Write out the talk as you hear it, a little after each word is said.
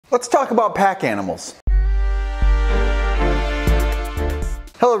Let's talk about pack animals.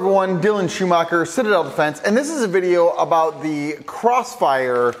 Hello everyone, Dylan Schumacher, Citadel Defense, and this is a video about the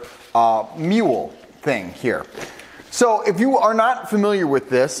CrossFire Mule thing here. So if you are not familiar with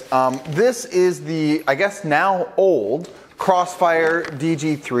this, this is the, I guess now old, CrossFire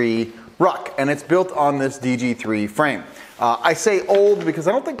DG3 ruck, and it's built on this DG3 frame. I say old because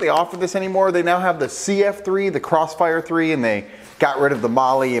I don't think they offer this anymore. They now have the CF3, the CrossFire 3, and they got rid of the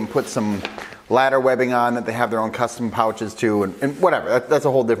Molly and put some ladder webbing on that they have their own custom pouches to, and whatever. That's a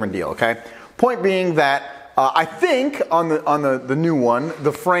whole different deal, okay? Point being that I think on the new one,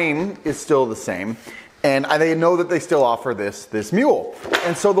 the frame is still the same, and I know that they still offer this Mule.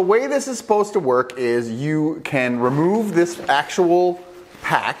 And so the way this is supposed to work is you can remove this actual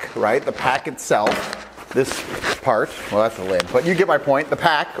pack, right? The pack itself, this part, well that's the lid, but you get my point, the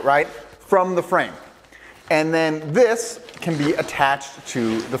pack, right, from the frame. And then this can be attached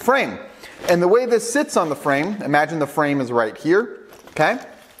to the frame. And the way this sits on the frame, imagine the frame is right here, okay,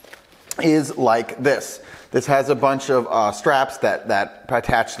 is like this. This has a bunch of straps that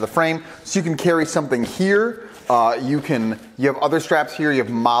attach to the frame, so you can carry something here. You have other straps here, you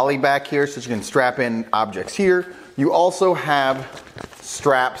have Molly back here, so you can strap in objects here. You also have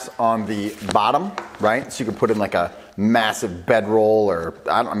straps on the bottom, right? So you can put in like a massive bedroll or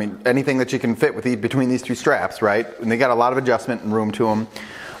I mean anything that you can fit with between these two straps, right? And they got a lot of adjustment and room to them.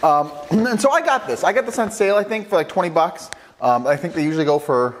 And so I got this. I got this on sale, I think, for like 20 bucks. I think they usually go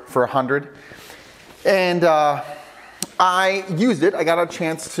for 100. And I used it. I got a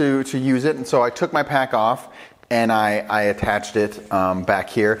chance to use it, and so I took my pack off and I attached it back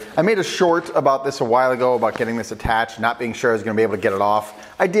here. I made a short about this a while ago about getting this attached, not being sure I was going to be able to get it off.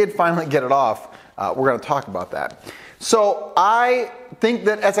 I did finally get it off. We're going to talk about that. So I think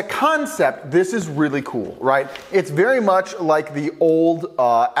that as a concept, this is really cool, right? It's very much like the old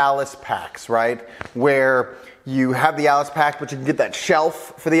Alice packs, right? Where you have the Alice pack, but you can get that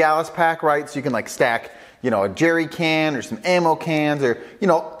shelf for the Alice pack, right? So you can like stack, a jerry can or some ammo cans or,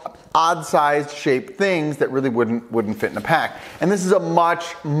 odd-sized shaped things that really wouldn't fit in a pack. And this is a much,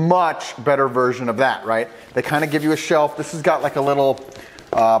 much better version of that, right? They kind of give you a shelf. This has got like a little,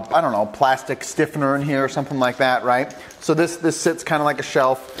 I don't know, plastic stiffener in here or something like that, right? So this sits kind of like a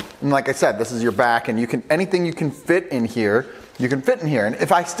shelf. And like I said, this is your back, and anything you can fit in here, you can fit in here. And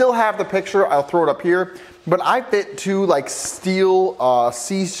if I still have the picture, I'll throw it up here. But I fit two like steel,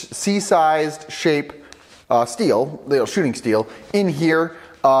 C-sized shape steel, shooting steel, in here.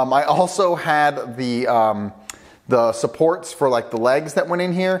 I also had the supports for like the legs that went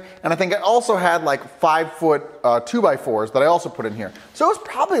in here, and I think I also had like 5-foot 2x4s that I also put in here. So it was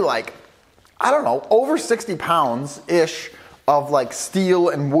probably like, I don't know, over 60 pounds-ish of like steel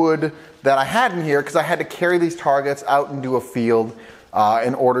and wood that I had in here because I had to carry these targets out into a field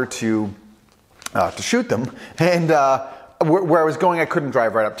in order to shoot them. And where I was going, I couldn't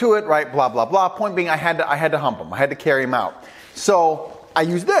drive right up to it, right? Blah, blah, blah. Point being, I had to hump them. I had to carry them out. So I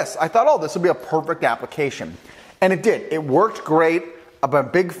used this. I thought, oh, this would be a perfect application. And it did. It worked great. I'm a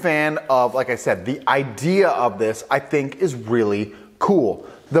big fan of, like I said, the idea of this, I think, is really cool.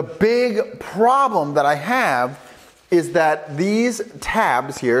 The big problem that I have is that these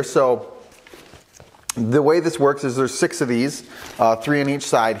tabs here, so the way this works is there's 6 of these, 3 on each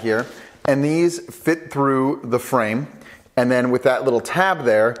side here, and these fit through the frame, and then with that little tab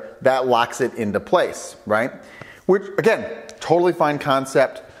there, that locks it into place, right? Which, again, totally fine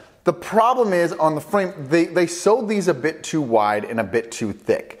concept. The problem is on the frame, they sewed these a bit too wide and a bit too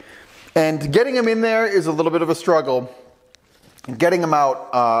thick. And getting them in there is a little bit of a struggle. Getting them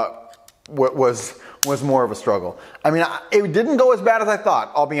out was more of a struggle. I mean, it didn't go as bad as I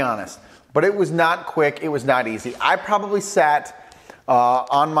thought, I'll be honest. But it was not quick, it was not easy. I probably sat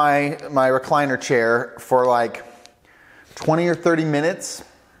on my recliner chair for like 20 or 30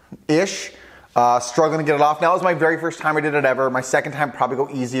 minutes-ish. Struggling to get it off. Now, it was my very first time I did it ever. My second time probably go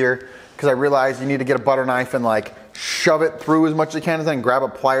easier because I realized you need to get a butter knife and like shove it through as much as you can and then grab a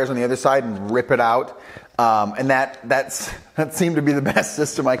pliers on the other side and rip it out. And that seemed to be the best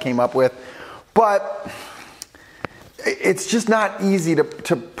system I came up with. But it's just not easy to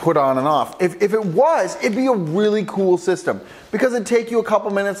put on and off. If it was, it'd be a really cool system because it'd take you a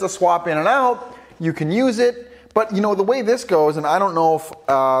couple minutes to swap in and out. You can use it. But the way this goes, and I don't know if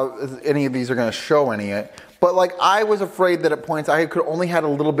any of these are going to show any, but like I was afraid that at points I could only had a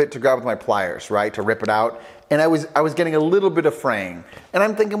little bit to grab with my pliers, right, to rip it out, and I was getting a little bit of fraying. And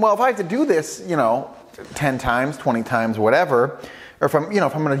I'm thinking, well, if I have to do this, 10 times, 20 times, whatever, or if I'm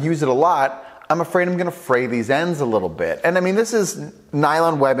going to use it a lot, I'm afraid I'm going to fray these ends a little bit. And I mean, this is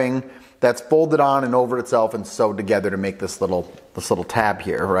nylon webbing. that's folded on and over itself and sewed together to make this little tab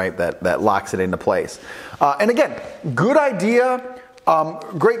here, right? That locks it into place. And again, good idea,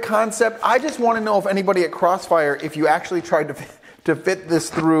 great concept. I just want to know if anybody at CrossFire, if you actually tried to fit this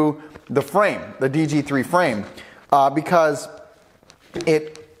through the frame, the DG3 frame, because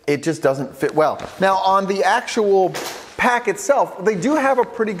it just doesn't fit well. Now on the actual pack itself, they do have a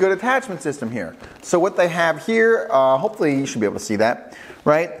pretty good attachment system here. So what they have here, hopefully you should be able to see that,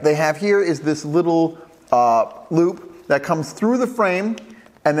 right? They have here is this little loop that comes through the frame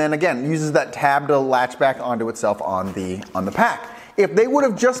and then again uses that tab to latch back onto itself on the pack. If they would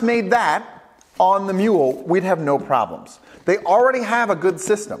have just made that on the Mule, we'd have no problems. They already have a good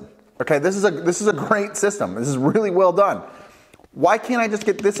system. Okay, this is a great system. This is really well done. Why can't I just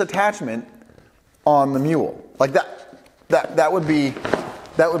get this attachment on the Mule? Like that would be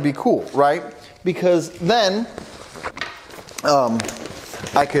cool, right? Because then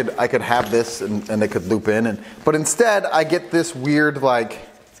I could have this and they could loop in, but instead I get this weird, like,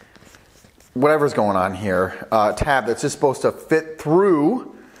 whatever's going on here, tab that's just supposed to fit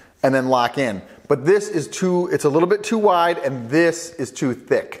through and then lock in. But this is it's a little bit too wide and this is too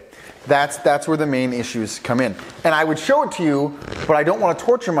thick. That's where the main issues come in. And I would show it to you, but I don't want to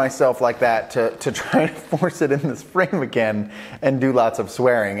torture myself like that to try to force it in this frame again and do lots of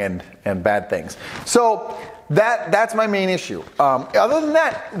swearing and bad things. So that's my main issue. Other than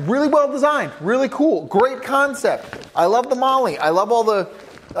that, really well designed, really cool, great concept. I love the Molly. I love all the,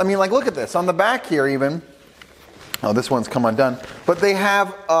 I mean, like, look at this on the back here even. Oh, this one's come undone. But they have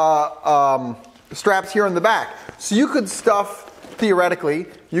straps here on the back. So you could stuff, theoretically,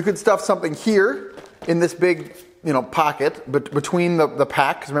 you could stuff something here in this big, pocket between the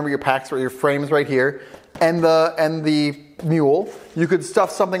pack, because remember your frame is right here, and the Mule. You could stuff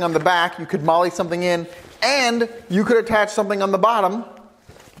something on the back, you could molly something in, and you could attach something on the bottom,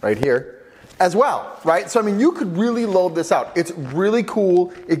 right here, as well, right? So I mean, you could really load this out. It's really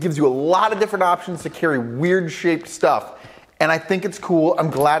cool. It gives you a lot of different options to carry weird shaped stuff, and I think it's cool. I'm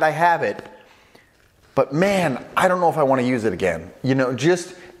glad I have it. But man, I don't know if I want to use it again.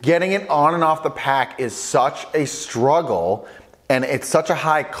 Just getting it on and off the pack is such a struggle, and it's such a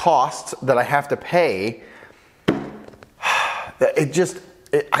high cost that I have to pay.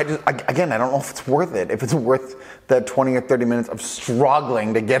 Again, I don't know if it's worth it. If it's worth the 20 or 30 minutes of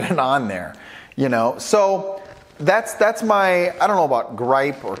struggling to get it on there, So that's my, I don't know about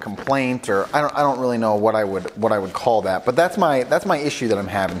gripe or complaint, or I don't really know what I would call that. But that's my issue that I'm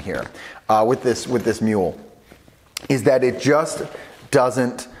having here with this Mule, is that it just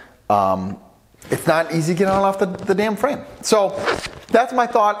doesn't. It's not easy to get on off the damn frame. So that's my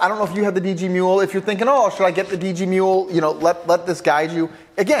thought. I don't know if you have the DG Mule. If you're thinking, oh, should I get the DG Mule? Let this guide you.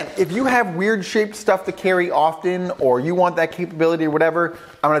 Again, if you have weird shaped stuff to carry often, or you want that capability or whatever,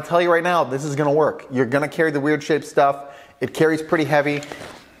 I'm going to tell you right now, this is going to work. You're going to carry the weird shaped stuff. It carries pretty heavy.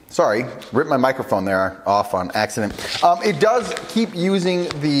 Sorry, ripped my microphone there off on accident. It does keep using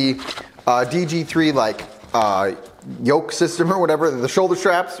the DG3 yoke system or whatever, the shoulder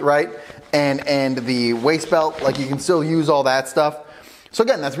straps, right? And the waist belt, like you can still use all that stuff. So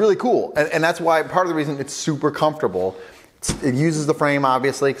again, that's really cool. And that's why part of the reason it's super comfortable. It uses the frame,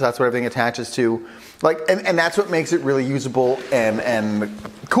 obviously, because that's what everything attaches to. And that's what makes it really usable and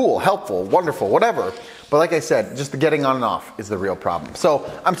cool, helpful, wonderful, whatever. But like I said, just the getting on and off is the real problem.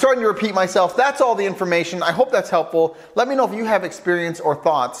 So I'm starting to repeat myself. That's all the information. I hope that's helpful. Let me know if you have experience or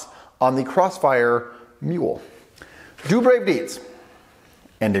thoughts on the CrossFire Mule. Do brave deeds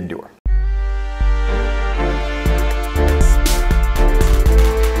and endure.